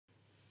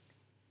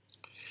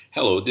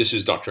Hello, this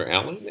is Dr.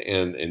 Allen,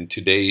 and in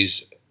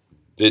today's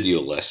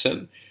video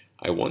lesson,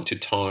 I want to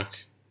talk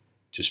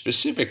to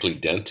specifically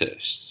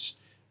dentists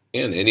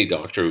and any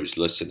doctor who's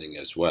listening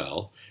as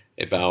well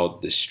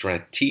about the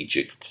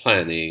strategic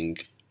planning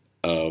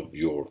of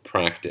your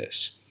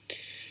practice.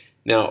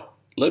 Now,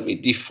 let me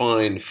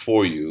define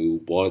for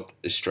you what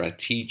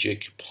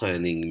strategic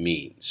planning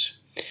means.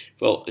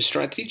 Well,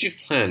 strategic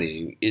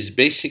planning is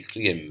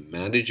basically a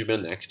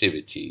management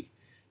activity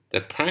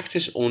that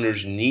practice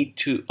owners need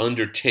to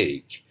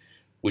undertake,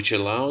 which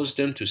allows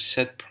them to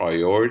set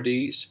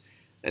priorities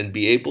and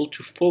be able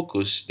to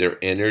focus their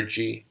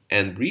energy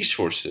and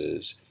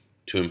resources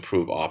to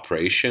improve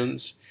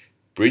operations,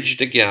 bridge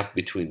the gap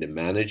between the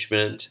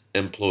management,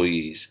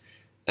 employees,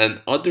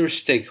 and other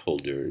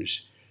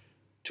stakeholders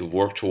to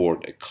work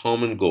toward a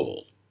common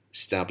goal,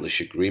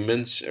 establish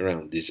agreements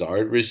around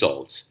desired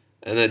results,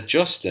 and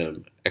adjust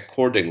them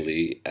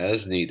accordingly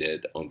as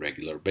needed on a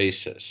regular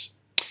basis.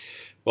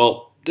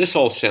 Well, this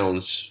all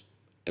sounds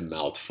a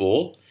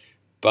mouthful,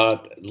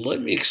 but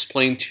let me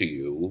explain to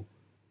you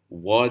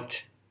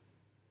what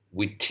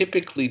we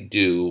typically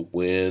do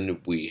when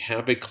we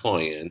have a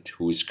client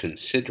who is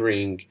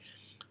considering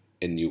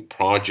a new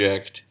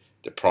project.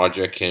 The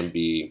project can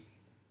be,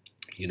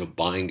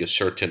 buying a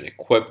certain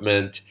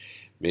equipment,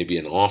 maybe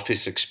an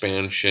office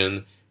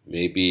expansion,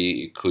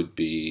 maybe it could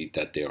be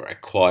that they're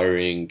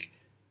acquiring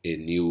a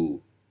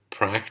new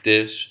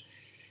practice.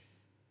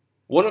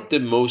 One of the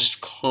most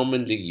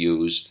commonly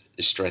used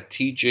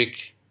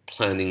strategic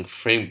planning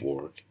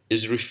framework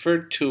is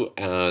referred to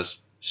as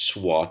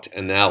SWOT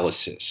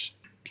analysis.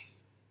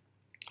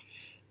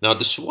 Now,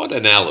 the SWOT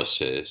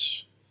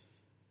analysis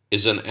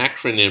is an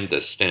acronym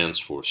that stands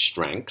for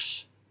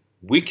strengths,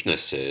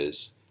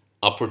 weaknesses,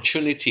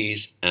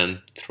 opportunities,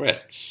 and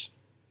threats.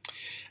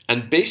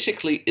 And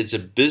basically, it's a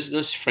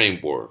business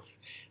framework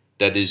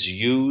that is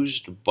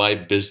used by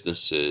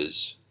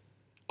businesses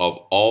of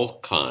all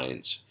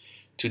kinds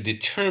to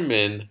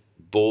determine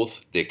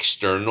both the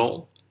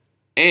external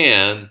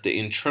and the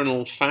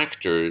internal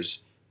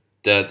factors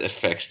that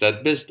affects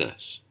that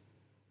business.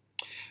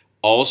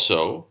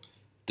 Also,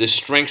 the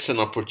strengths and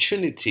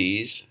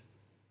opportunities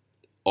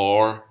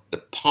are the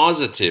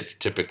positive,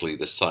 typically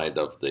the side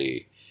of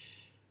the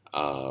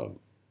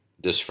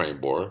this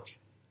framework,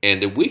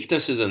 and the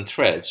weaknesses and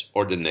threats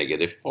are the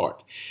negative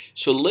part.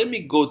 So let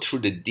me go through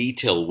the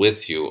detail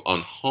with you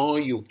on how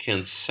you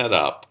can set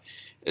up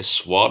a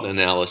SWOT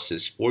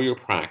analysis for your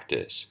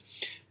practice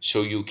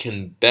so you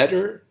can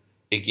better,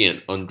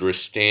 again,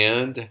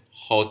 understand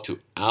how to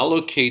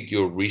allocate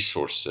your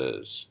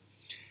resources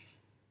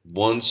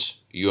once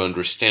you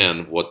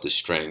understand what the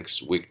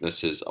strengths,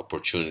 weaknesses,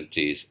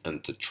 opportunities,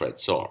 and the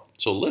threats are.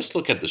 So let's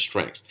look at the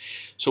strengths.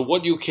 So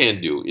what you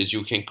can do is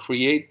you can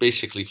create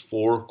basically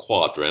 4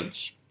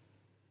 quadrants,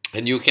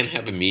 and you can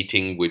have a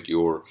meeting with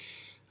your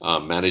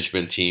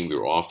management team,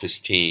 your office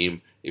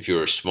team. If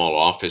you're a small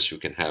office, you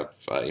can have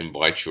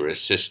invite your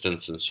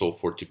assistants and so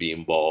forth to be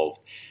involved.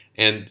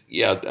 And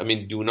yeah, I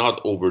mean, do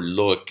not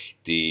overlook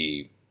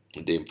the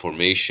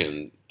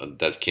information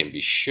that can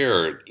be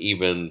shared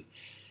even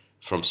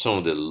from some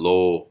of the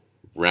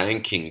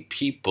low-ranking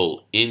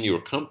people in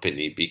your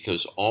company,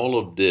 because all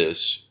of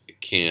this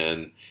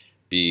can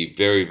be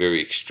very,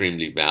 very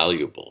extremely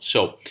valuable.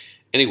 So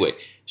anyway,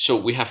 so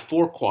we have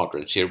 4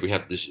 quadrants here. We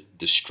have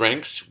the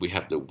strengths, we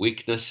have the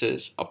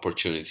weaknesses,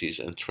 opportunities,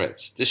 and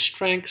threats. The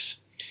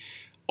strengths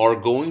are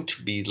going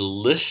to be the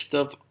list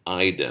of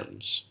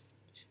items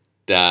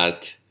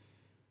that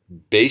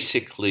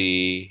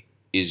basically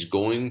is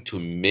going to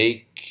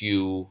make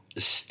you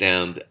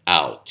stand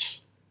out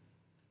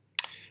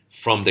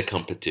from the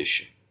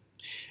competition.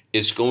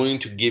 It's going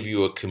to give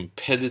you a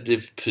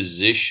competitive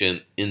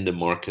position in the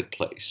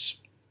marketplace,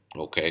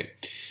 okay?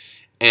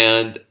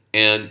 And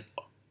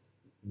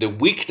the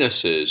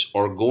weaknesses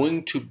are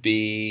going to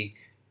be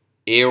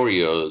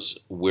areas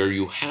where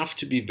you have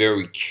to be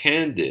very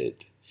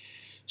candid.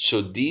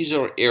 So these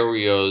are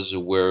areas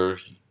where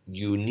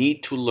you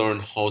need to learn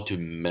how to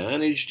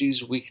manage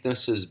these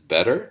weaknesses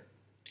better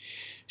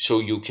so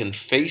you can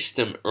face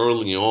them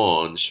early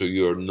on so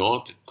you're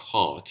not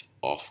caught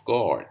off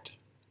guard.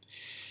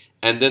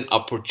 And then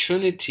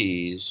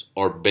opportunities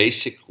are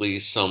basically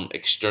some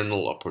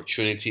external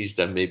opportunities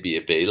that may be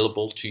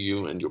available to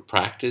you and your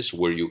practice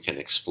where you can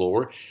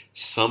explore.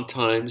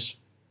 Sometimes,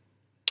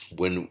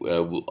 when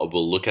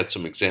we'll look at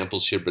some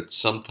examples here, but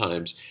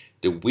sometimes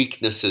the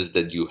weaknesses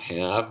that you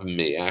have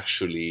may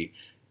actually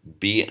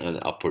be an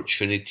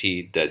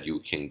opportunity that you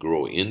can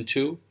grow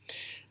into.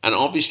 And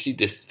obviously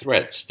the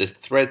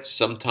threats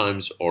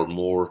sometimes are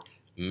more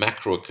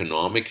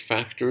macroeconomic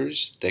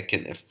factors that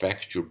can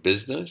affect your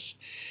business.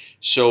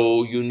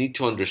 So you need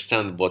to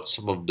understand what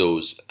some of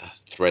those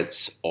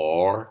threats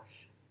are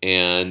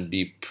and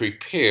be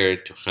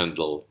prepared to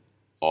handle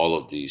all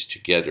of these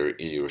together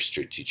in your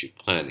strategic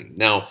planning.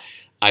 Now,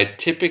 I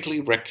typically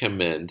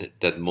recommend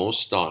that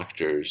most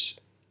doctors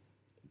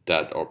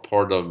that are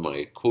part of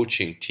my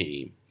coaching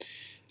team,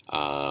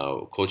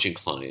 coaching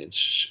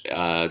clients,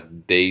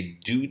 they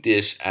do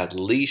this at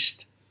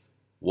least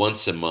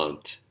once a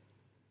month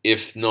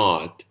if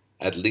not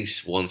at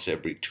least once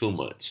every 2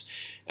 months,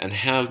 and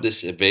have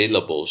this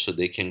available so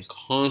they can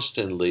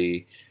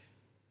constantly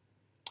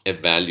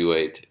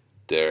evaluate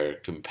their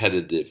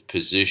competitive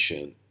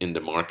position in the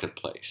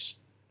marketplace.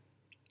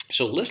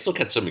 So let's look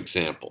at some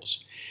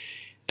examples.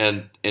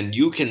 And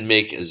you can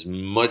make as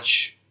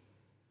much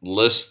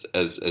list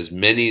as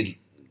many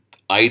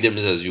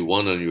items as you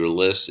want on your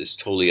list. Is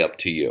totally up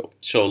to you.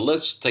 So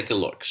let's take a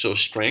look. So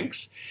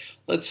strengths.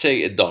 Let's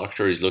say a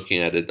doctor is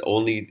looking at it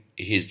only,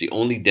 he's the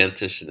only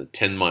dentist in a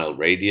 10-mile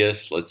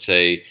radius. Let's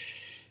say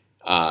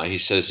he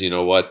says, you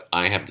know what,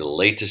 I have the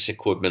latest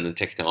equipment and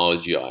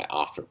technology. I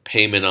offer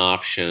payment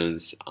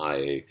options.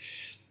 I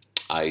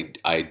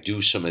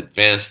do some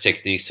advanced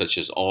techniques such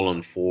as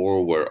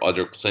all-on-4 where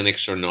other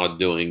clinics are not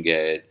doing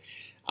it.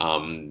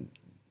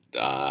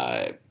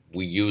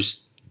 We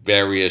use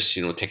various,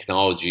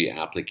 technology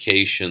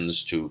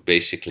applications to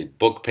basically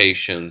book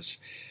patients.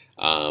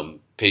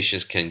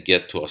 Patients can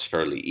get to us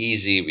fairly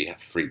easy. We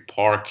have free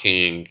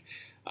parking.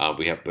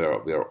 We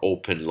are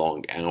open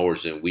long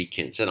hours and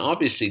weekends. And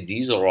obviously,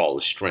 these are all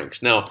the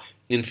strengths. Now,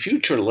 in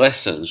future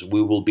lessons,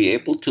 we will be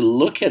able to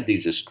look at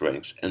these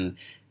strengths and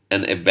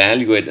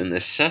evaluate and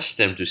assess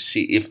them to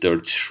see if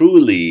they're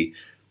truly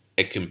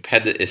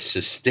a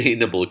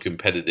sustainable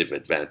competitive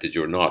advantage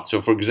or not.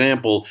 So, for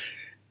example,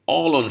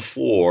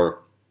 all-on-4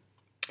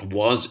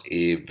 was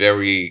a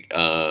very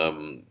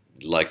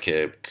like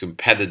a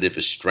competitive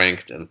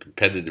strength and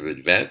competitive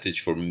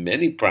advantage for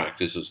many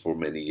practices for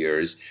many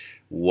years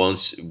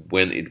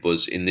when it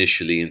was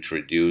initially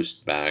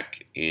introduced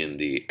back in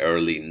the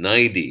early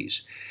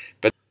 90s.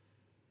 But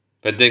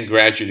then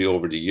gradually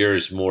over the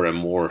years, more and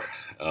more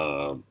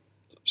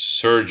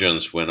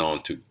surgeons went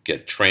on to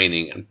get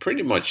training, and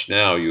pretty much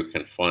now you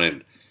can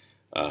find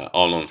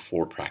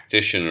all-on-4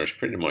 practitioners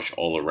pretty much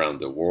all around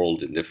the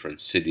world in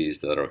different cities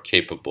that are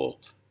capable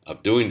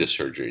of doing the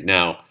surgery.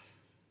 Now,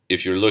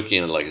 if you're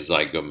looking at like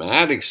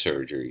zygomatic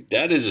surgery,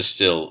 that is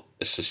still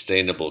a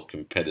sustainable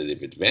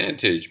competitive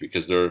advantage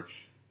because there are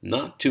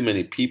not too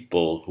many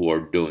people who are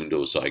doing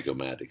those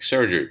zygomatic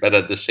surgery. But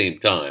at the same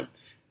time,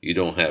 you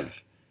don't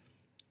have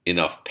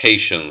enough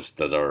patients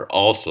that are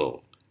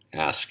also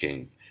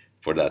asking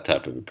for that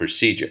type of a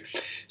procedure.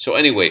 So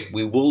anyway,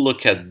 we will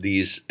look at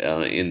these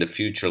in the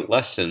future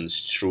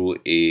lessons through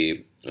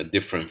a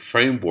different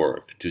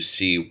framework to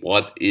see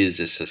what is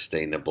a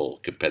sustainable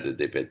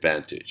competitive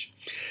advantage.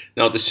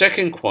 Now, the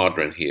second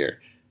quadrant here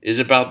is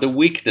about the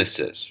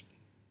weaknesses.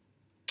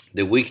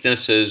 The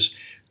weaknesses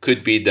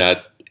could be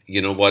that,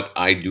 you know what,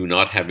 I do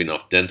not have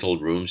enough dental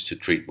rooms to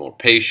treat more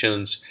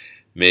patients.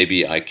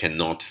 Maybe I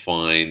cannot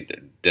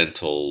find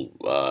dental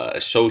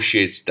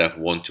associates that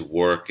want to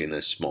work in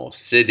a small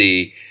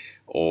city.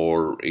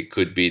 Or it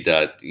could be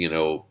that,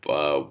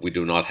 we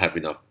do not have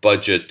enough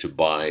budget to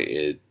buy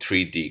a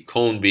 3D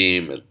cone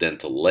beam, a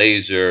dental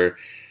laser,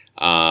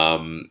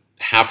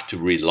 have to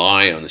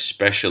rely on a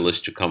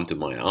specialist to come to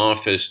my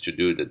office to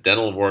do the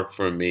dental work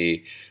for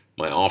me.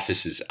 My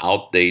office is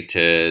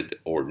outdated,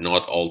 or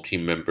not all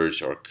team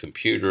members are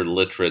computer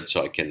literate,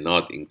 so I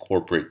cannot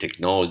incorporate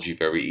technology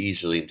very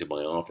easily into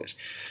my office.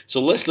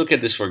 So let's look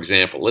at this for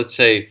example. Let's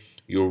say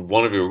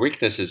one of your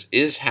weaknesses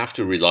is have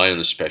to rely on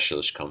a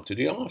specialist come to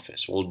the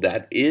office. Well,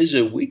 that is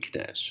a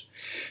weakness.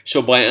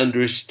 So by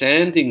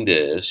understanding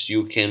this,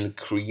 you can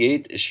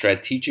create a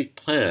strategic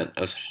plan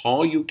as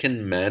how you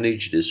can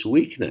manage this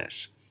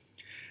weakness.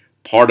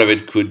 Part of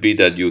it could be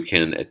that you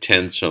can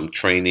attend some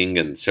training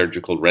and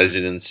surgical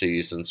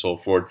residencies and so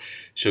forth,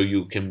 so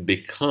you can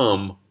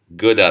become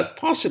good at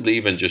possibly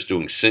even just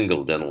doing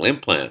single dental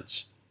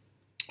implants.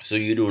 So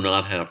you do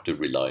not have to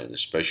rely on a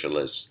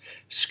specialist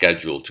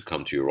schedule to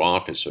come to your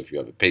office. So if you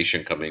have a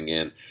patient coming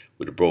in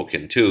with a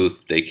broken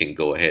tooth, they can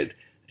go ahead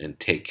and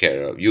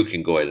you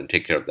can go ahead and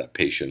take care of that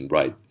patient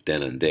right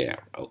then and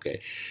there.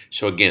 Okay.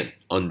 So again,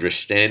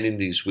 understanding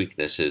these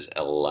weaknesses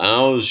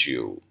allows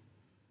you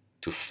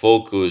to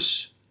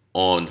focus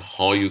on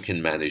how you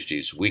can manage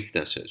these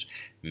weaknesses.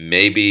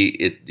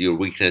 Maybe your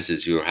weakness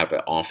is you have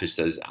an office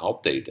that is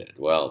outdated.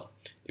 Well,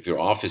 if your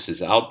office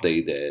is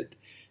outdated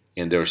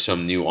and there are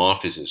some new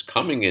offices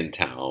coming in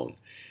town,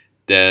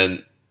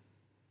 then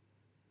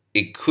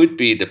it could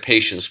be the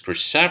patient's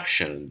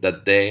perception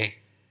that they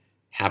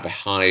have a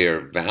higher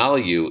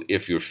value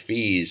if your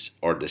fees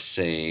are the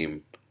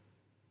same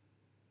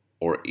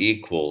or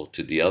equal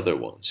to the other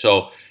one.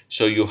 So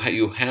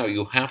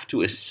you have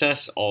to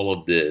assess all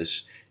of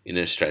this in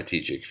a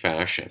strategic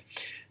fashion.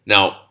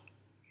 Now,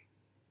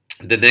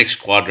 the next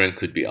quadrant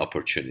could be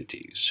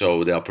opportunities.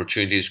 So the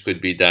opportunities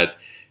could be that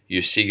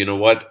you see, you know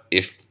what,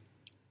 if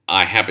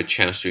I have a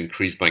chance to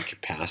increase my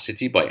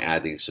capacity by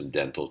adding some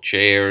dental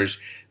chairs,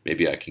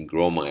 maybe I can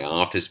grow my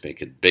office,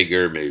 make it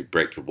bigger, maybe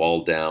break the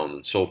wall down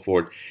and so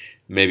forth.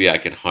 Maybe I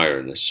can hire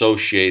an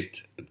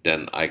associate,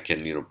 then I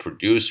can,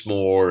 produce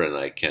more, and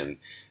I can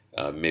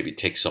maybe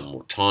take some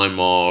more time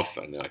off,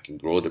 and I can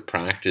grow the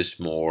practice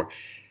more.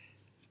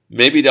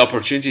 Maybe the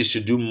opportunity is to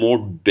do more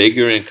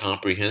bigger and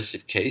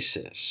comprehensive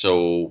cases.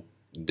 So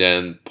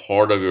then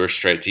part of your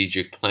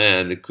strategic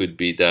plan, it could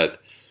be that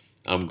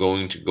I'm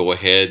going to go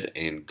ahead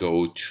and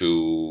go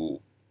to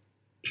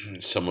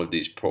some of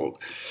these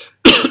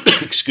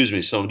excuse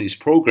me, some of these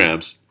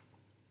programs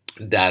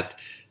that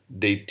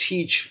they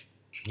teach,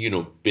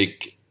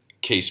 big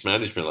case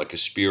management, like a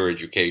Spear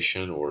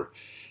Education or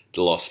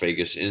the Las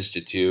Vegas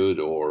Institute,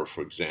 or,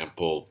 for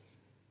example,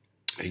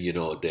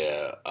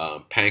 the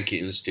Pankey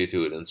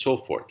Institute, and so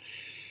forth.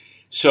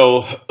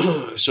 So,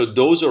 so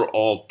those are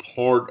all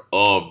part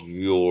of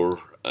your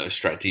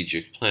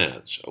strategic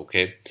plans.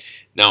 Okay.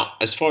 Now,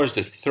 as far as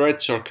the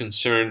threats are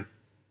concerned,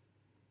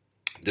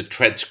 the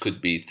threats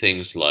could be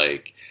things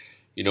like,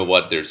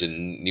 there's a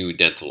new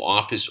dental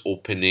office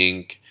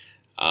opening.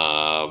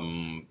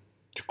 The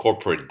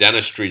corporate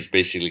dentistry is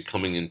basically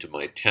coming into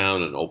my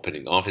town and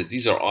opening office.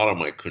 These are out of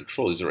my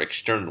control. These are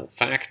external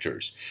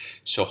factors.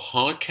 So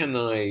how can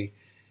I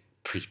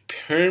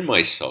prepare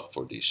myself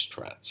for these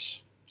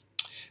threats?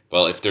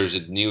 Well, if there's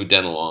a new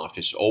dental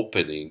office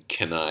opening,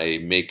 can I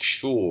make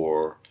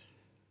sure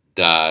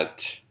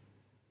that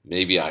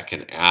maybe I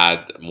can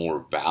add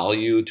more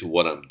value to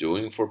what I'm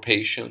doing for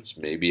patients?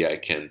 Maybe I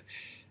can,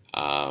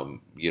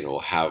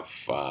 have,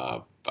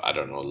 I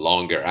don't know,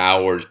 longer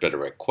hours,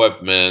 better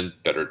equipment,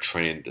 better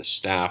train the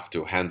staff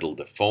to handle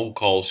the phone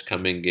calls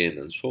coming in,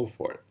 and so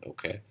forth.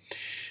 Okay.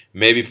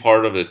 Maybe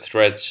part of the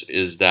threats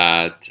is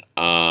that,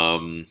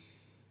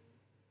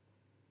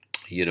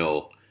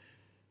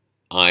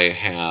 I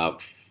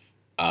have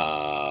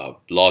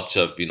lots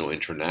of,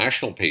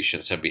 international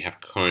patients, and we have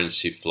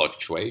currency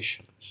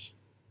fluctuations.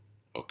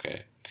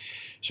 Okay.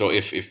 So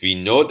if we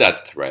know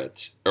that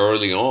threat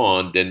early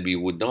on, then we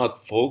would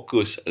not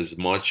focus as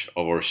much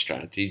of our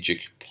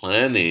strategic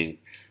planning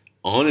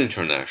on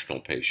international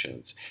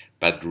patients,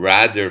 but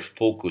rather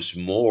focus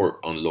more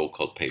on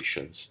local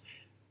patients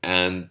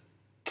and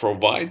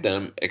provide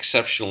them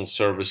exceptional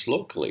service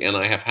locally. And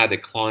I have had a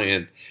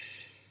client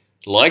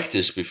like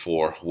this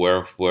before,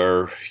 where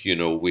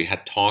we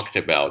had talked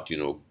about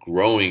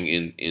growing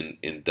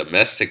in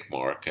domestic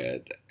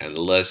market and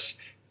less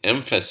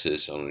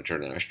emphasis on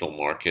international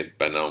market,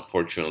 but now,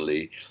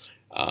 unfortunately,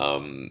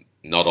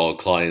 not all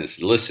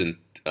clients listen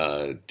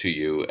to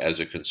you as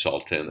a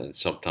consultant, and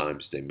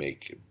sometimes they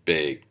make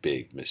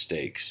big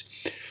mistakes.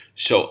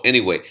 So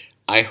anyway,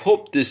 I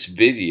hope this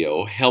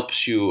video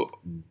helps you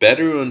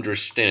better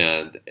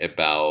understand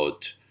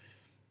about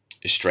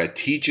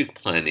strategic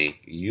planning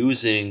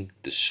using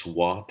the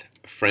SWOT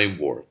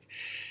framework.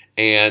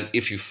 And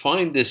if you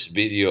find this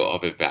video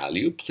of a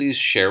value, please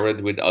share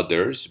it with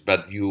others,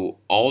 but you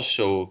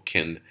also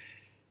can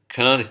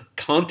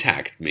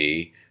contact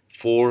me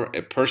for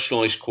a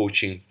personalized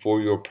coaching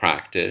for your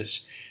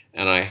practice,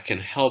 and I can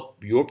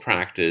help your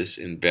practice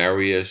in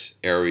various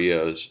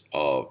areas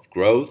of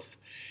growth.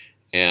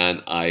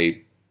 And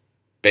I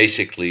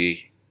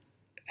basically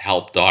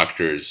help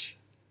doctors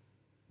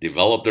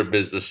develop their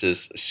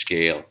businesses,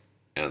 scale,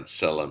 and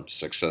sell them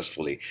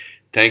successfully.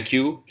 Thank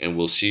you, and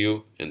we'll see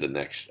you in the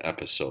next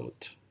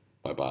episode.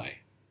 Bye-bye.